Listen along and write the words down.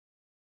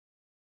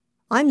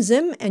I'm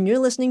Zim, and you're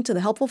listening to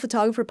the Helpful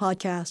Photographer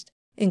Podcast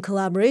in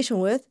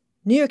collaboration with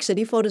New York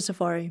City Photo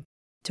Safari.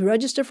 To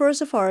register for a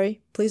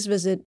safari, please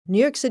visit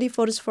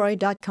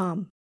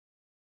newyorkcityphotosafari.com.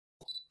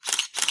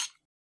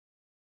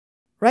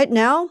 Right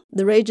now,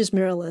 the rage is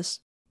mirrorless.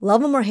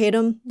 Love them or hate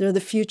them, they're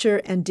the future,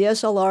 and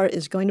DSLR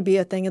is going to be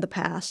a thing of the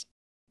past.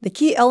 The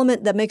key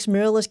element that makes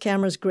mirrorless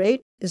cameras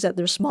great is that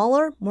they're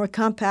smaller, more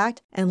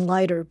compact, and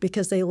lighter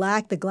because they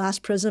lack the glass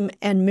prism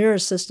and mirror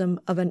system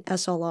of an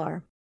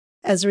SLR.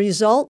 As a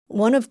result,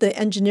 one of the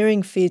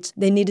engineering feats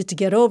they needed to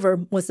get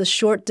over was the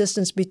short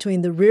distance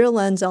between the rear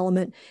lens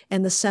element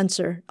and the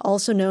sensor,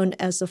 also known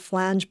as the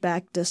flange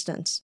back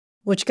distance,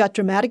 which got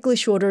dramatically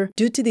shorter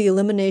due to the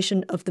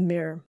elimination of the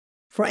mirror.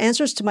 For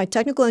answers to my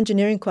technical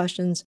engineering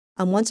questions,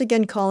 I'm once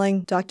again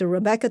calling Dr.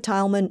 Rebecca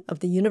Teilman of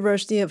the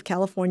University of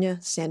California,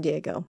 San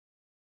Diego.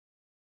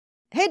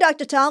 Hey,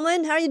 Dr.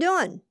 Teilman, how are you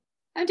doing?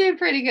 I'm doing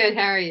pretty good.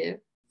 How are you?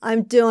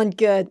 I'm doing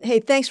good. Hey,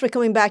 thanks for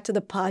coming back to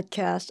the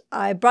podcast.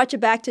 I brought you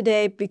back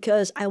today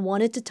because I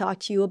wanted to talk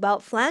to you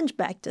about flange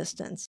back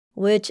distance,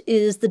 which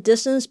is the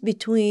distance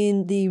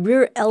between the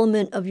rear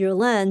element of your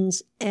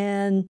lens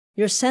and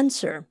your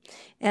sensor.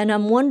 And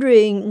I'm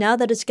wondering, now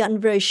that it's gotten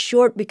very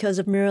short because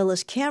of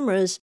mirrorless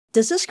cameras,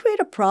 does this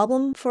create a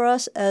problem for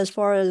us as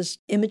far as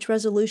image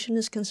resolution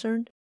is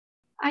concerned?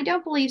 I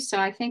don't believe so.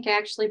 I think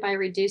actually by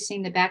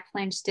reducing the back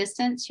flange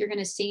distance, you're going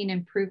to see an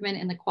improvement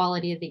in the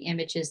quality of the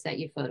images that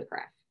you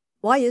photograph.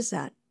 Why is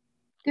that?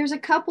 There's a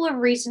couple of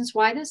reasons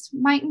why this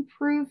might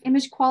improve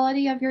image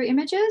quality of your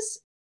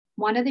images.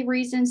 One of the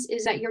reasons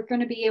is that you're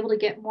going to be able to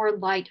get more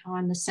light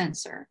on the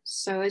sensor.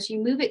 So as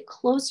you move it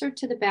closer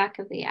to the back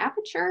of the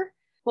aperture,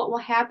 what will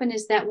happen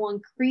is that will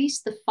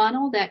increase the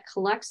funnel that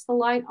collects the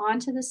light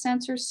onto the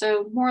sensor.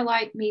 So more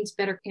light means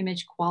better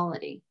image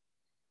quality.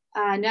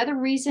 Another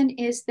reason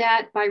is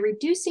that by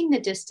reducing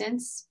the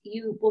distance,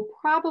 you will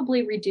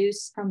probably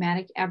reduce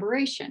chromatic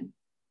aberration.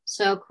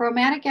 So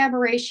chromatic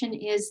aberration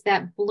is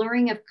that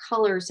blurring of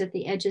colors at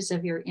the edges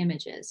of your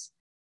images.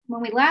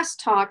 When we last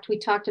talked, we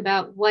talked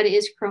about what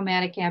is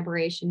chromatic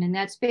aberration, and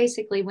that's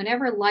basically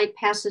whenever light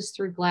passes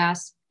through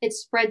glass, it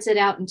spreads it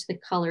out into the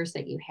colors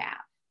that you have.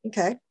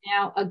 Okay.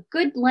 Now, a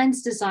good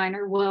lens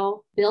designer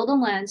will build a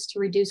lens to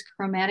reduce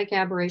chromatic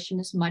aberration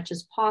as much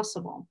as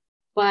possible.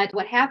 But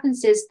what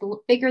happens is the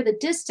bigger the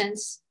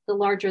distance, the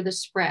larger the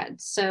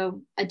spread.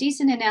 So a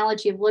decent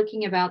analogy of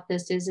looking about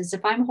this is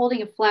if I'm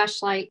holding a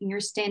flashlight and you're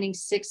standing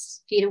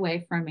 6 feet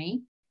away from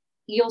me,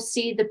 you'll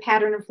see the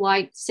pattern of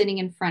light sitting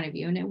in front of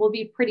you, and it will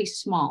be pretty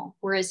small.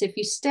 Whereas if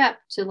you step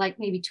to like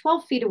maybe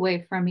 12 feet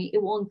away from me,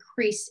 it will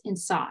increase in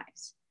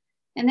size.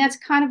 And that's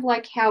kind of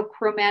like how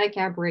chromatic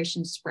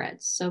aberration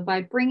spreads. So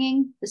by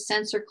bringing the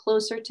sensor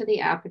closer to the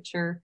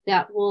aperture,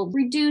 that will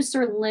reduce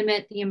or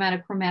limit the amount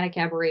of chromatic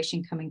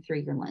aberration coming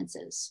through your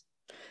lenses.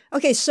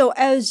 Okay, so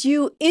as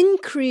you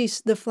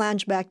increase the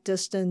flange back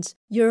distance,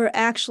 you're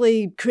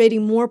actually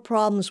creating more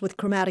problems with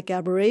chromatic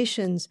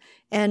aberrations.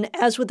 And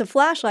as with the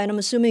flashlight, I'm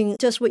assuming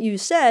just what you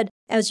said,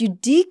 as you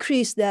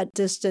decrease that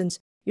distance,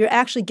 you're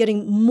actually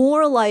getting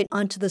more light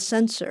onto the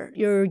sensor.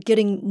 You're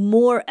getting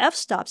more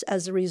f-stops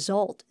as a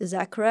result. Is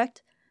that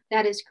correct?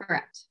 That is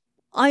correct.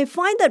 I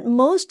find that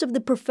most of the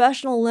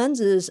professional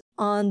lenses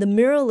on the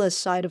mirrorless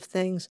side of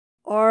things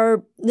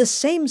are the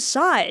same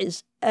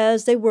size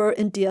as they were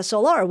in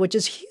DSLR, which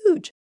is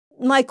huge.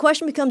 My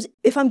question becomes,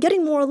 if I'm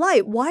getting more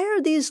light, why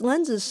are these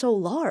lenses so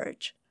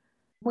large?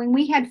 When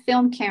we had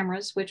film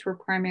cameras, which were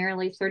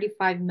primarily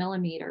 35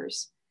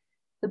 millimeters,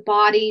 the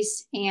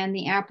bodies and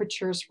the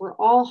apertures were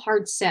all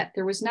hard set.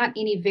 There was not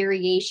any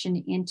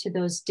variation into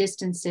those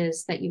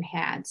distances that you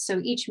had. So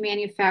each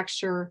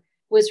manufacturer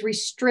was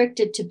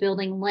restricted to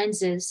building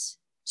lenses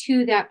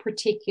to that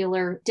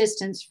particular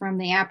distance from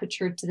the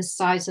aperture to the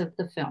size of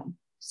the film.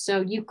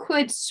 So you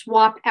could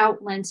swap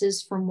out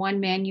lenses from one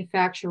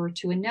manufacturer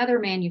to another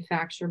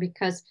manufacturer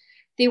because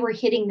they were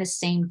hitting the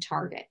same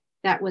target.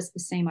 That was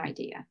the same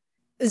idea.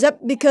 Is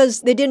that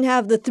because they didn't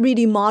have the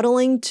 3D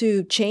modeling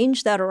to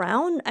change that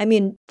around? I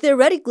mean,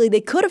 theoretically, they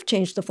could have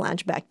changed the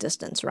flange back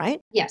distance, right?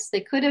 Yes,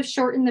 they could have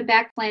shortened the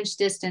back flange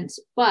distance.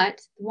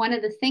 But one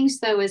of the things,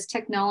 though, is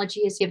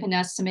technology has given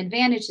us some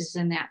advantages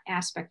in that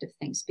aspect of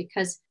things.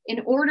 Because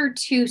in order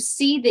to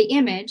see the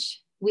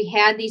image, we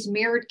had these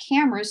mirrored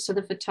cameras so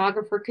the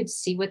photographer could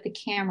see what the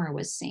camera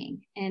was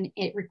seeing. And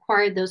it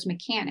required those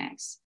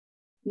mechanics.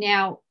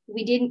 Now,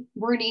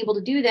 weren't able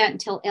to do that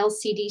until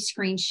LCD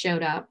screens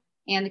showed up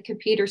and the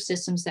computer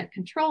systems that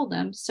control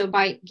them. So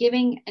by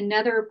giving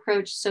another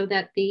approach so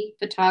that the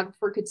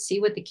photographer could see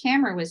what the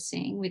camera was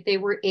seeing, they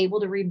were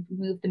able to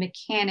remove the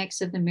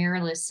mechanics of the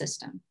mirrorless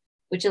system,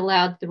 which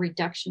allowed the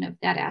reduction of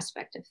that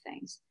aspect of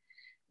things.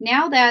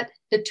 Now that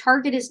the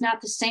target is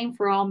not the same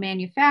for all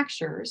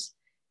manufacturers,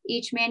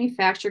 each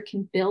manufacturer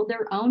can build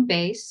their own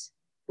base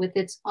with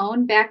its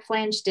own back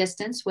flange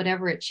distance,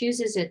 whatever it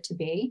chooses it to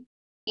be,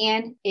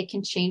 and it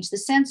can change the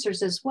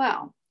sensors as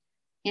well.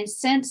 And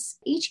since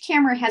each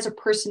camera has a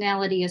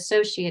personality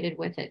associated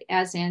with it,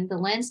 as in the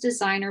lens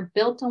designer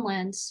built a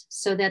lens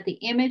so that the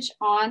image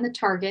on the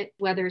target,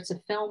 whether it's a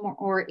film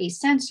or a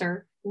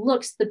sensor,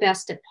 looks the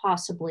best it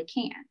possibly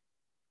can.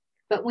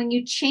 But when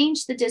you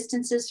change the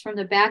distances from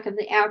the back of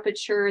the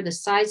aperture, the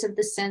size of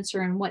the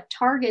sensor, and what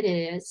target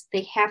it is,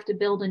 they have to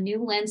build a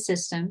new lens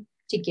system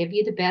to give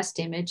you the best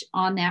image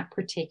on that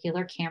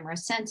particular camera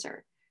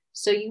sensor.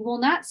 So you will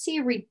not see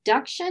a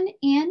reduction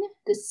in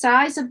the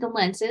size of the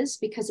lenses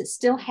because it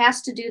still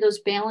has to do those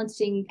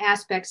balancing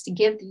aspects to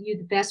give you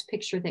the best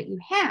picture that you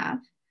have.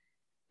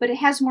 But it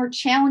has more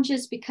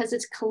challenges because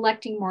it's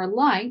collecting more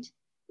light.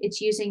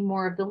 It's using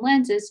more of the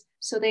lenses.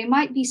 So they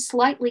might be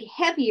slightly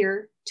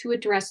heavier to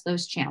address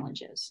those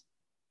challenges.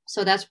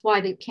 So that's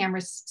why the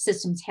camera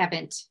systems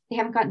haven't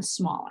gotten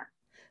smaller.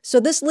 So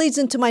this leads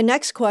into my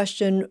next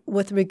question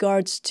with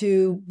regards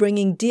to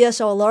bringing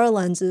DSLR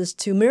lenses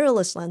to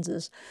mirrorless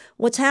lenses.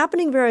 What's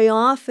happening very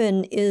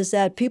often is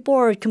that people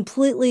are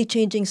completely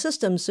changing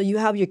systems. So you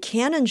have your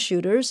Canon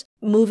shooters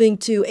moving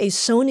to a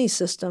Sony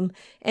system,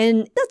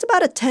 and that's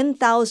about a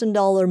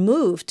 $10,000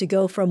 move to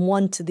go from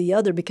one to the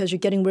other because you're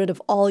getting rid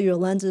of all your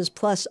lenses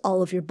plus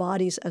all of your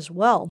bodies as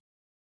well.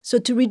 So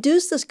to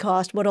reduce this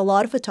cost, what a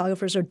lot of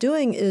photographers are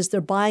doing is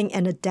they're buying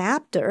an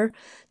adapter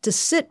to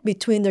sit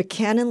between their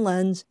Canon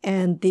lens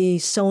and the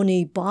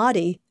Sony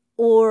body.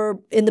 Or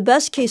in the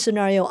best case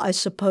scenario, I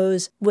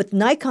suppose, with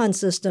Nikon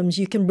systems,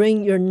 you can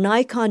bring your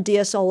Nikon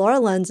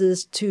DSLR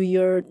lenses to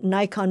your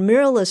Nikon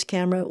mirrorless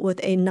camera with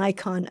a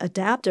Nikon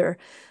adapter.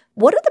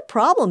 What are the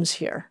problems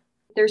here?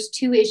 There's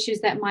two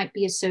issues that might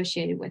be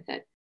associated with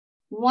it.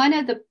 One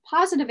of the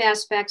positive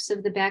aspects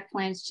of the back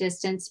flange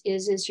distance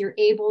is you're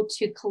able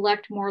to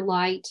collect more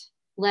light,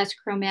 less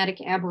chromatic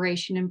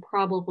aberration, and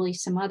probably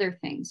some other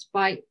things.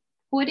 By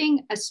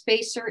putting a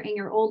spacer in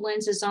your old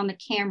lenses on the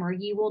camera,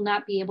 you will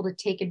not be able to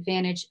take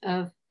advantage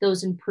of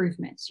those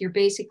improvements. You're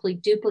basically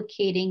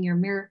duplicating your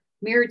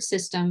mirrored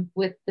system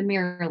with the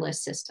mirrorless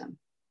system.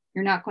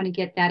 You're not going to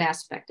get that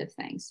aspect of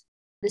things.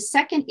 The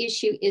second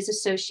issue is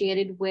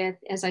associated with,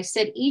 as I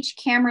said, each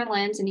camera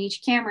lens and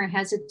each camera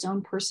has its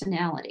own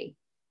personality.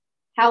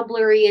 How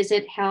blurry is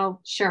it?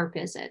 How sharp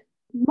is it?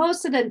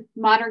 Most of the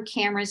modern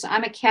cameras,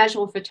 I'm a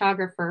casual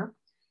photographer,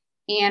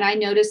 and I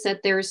noticed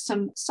that there's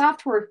some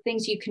software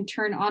things you can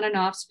turn on and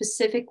off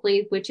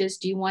specifically, which is,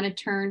 do you want to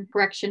turn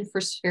correction for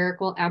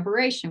spherical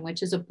aberration,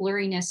 which is a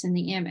blurriness in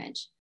the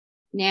image.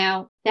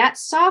 Now, that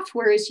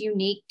software is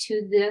unique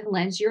to the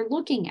lens you're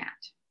looking at.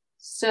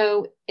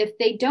 So if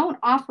they don't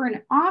offer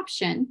an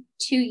option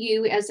to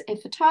you as a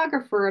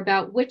photographer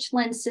about which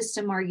lens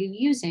system are you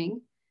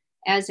using,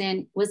 as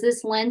in, was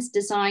this lens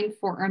designed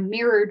for a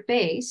mirrored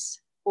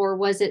base or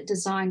was it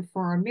designed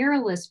for a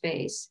mirrorless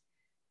base?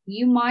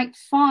 You might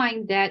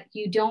find that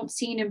you don't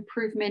see an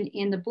improvement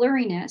in the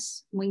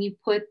blurriness when you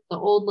put the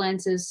old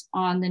lenses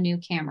on the new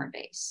camera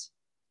base.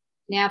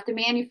 Now, if the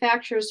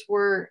manufacturers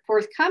were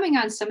forthcoming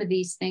on some of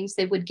these things,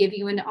 they would give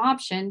you an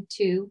option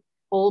to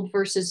old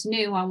versus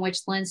new on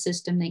which lens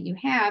system that you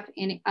have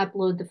and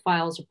upload the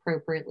files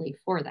appropriately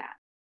for that.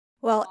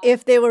 Well,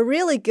 if they were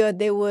really good,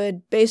 they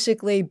would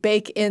basically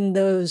bake in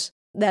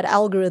that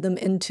algorithm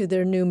into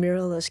their new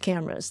mirrorless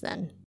cameras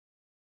then.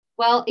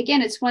 Well,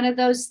 again, it's one of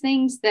those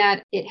things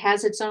that it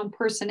has its own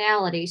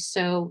personality.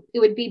 So it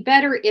would be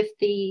better if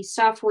the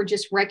software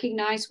just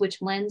recognized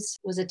which lens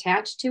was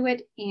attached to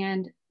it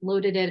and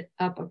loaded it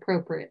up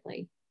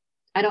appropriately.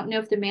 I don't know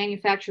if the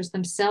manufacturers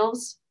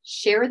themselves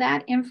share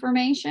that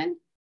information,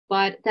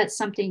 but that's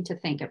something to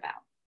think about.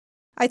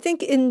 I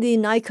think in the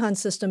Nikon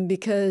system,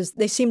 because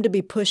they seem to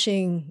be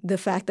pushing the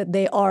fact that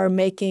they are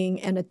making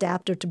an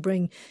adapter to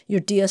bring your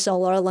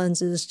DSLR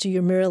lenses to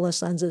your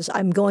mirrorless lenses,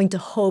 I'm going to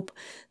hope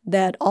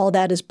that all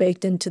that is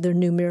baked into their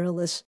new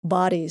mirrorless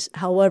bodies.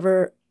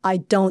 However, I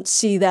don't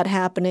see that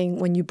happening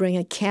when you bring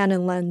a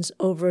Canon lens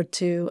over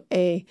to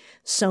a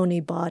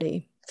Sony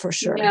body, for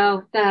sure.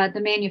 No,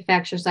 the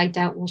manufacturers, I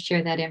doubt, will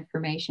share that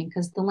information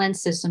because the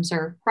lens systems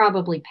are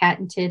probably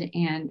patented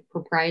and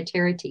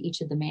proprietary to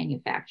each of the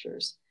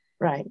manufacturers.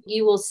 Right.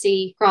 You will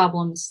see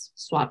problems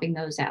swapping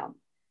those out.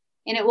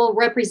 And it will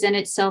represent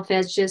itself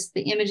as just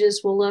the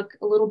images will look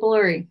a little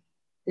blurry.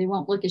 They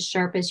won't look as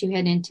sharp as you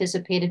had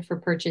anticipated for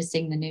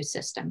purchasing the new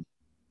system.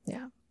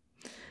 Yeah.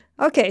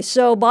 Okay,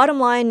 so bottom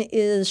line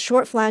is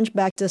short flange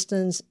back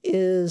distance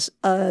is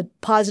a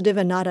positive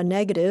and not a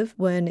negative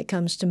when it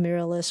comes to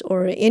mirrorless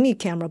or any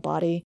camera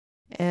body.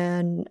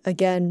 And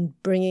again,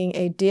 bringing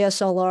a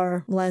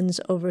DSLR lens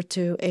over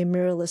to a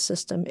mirrorless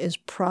system is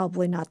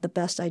probably not the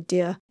best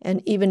idea.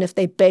 And even if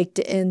they baked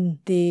in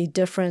the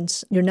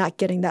difference, you're not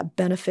getting that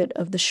benefit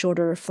of the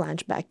shorter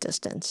flange back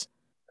distance.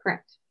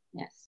 Correct.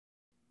 Yes.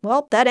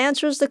 Well, that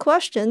answers the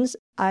questions.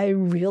 I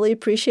really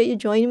appreciate you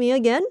joining me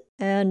again.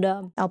 And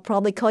I'll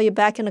probably call you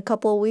back in a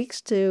couple of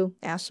weeks to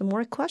ask some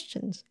more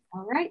questions.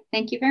 All right.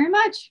 Thank you very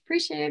much.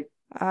 Appreciate it.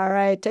 All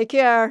right. Take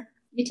care.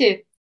 You too.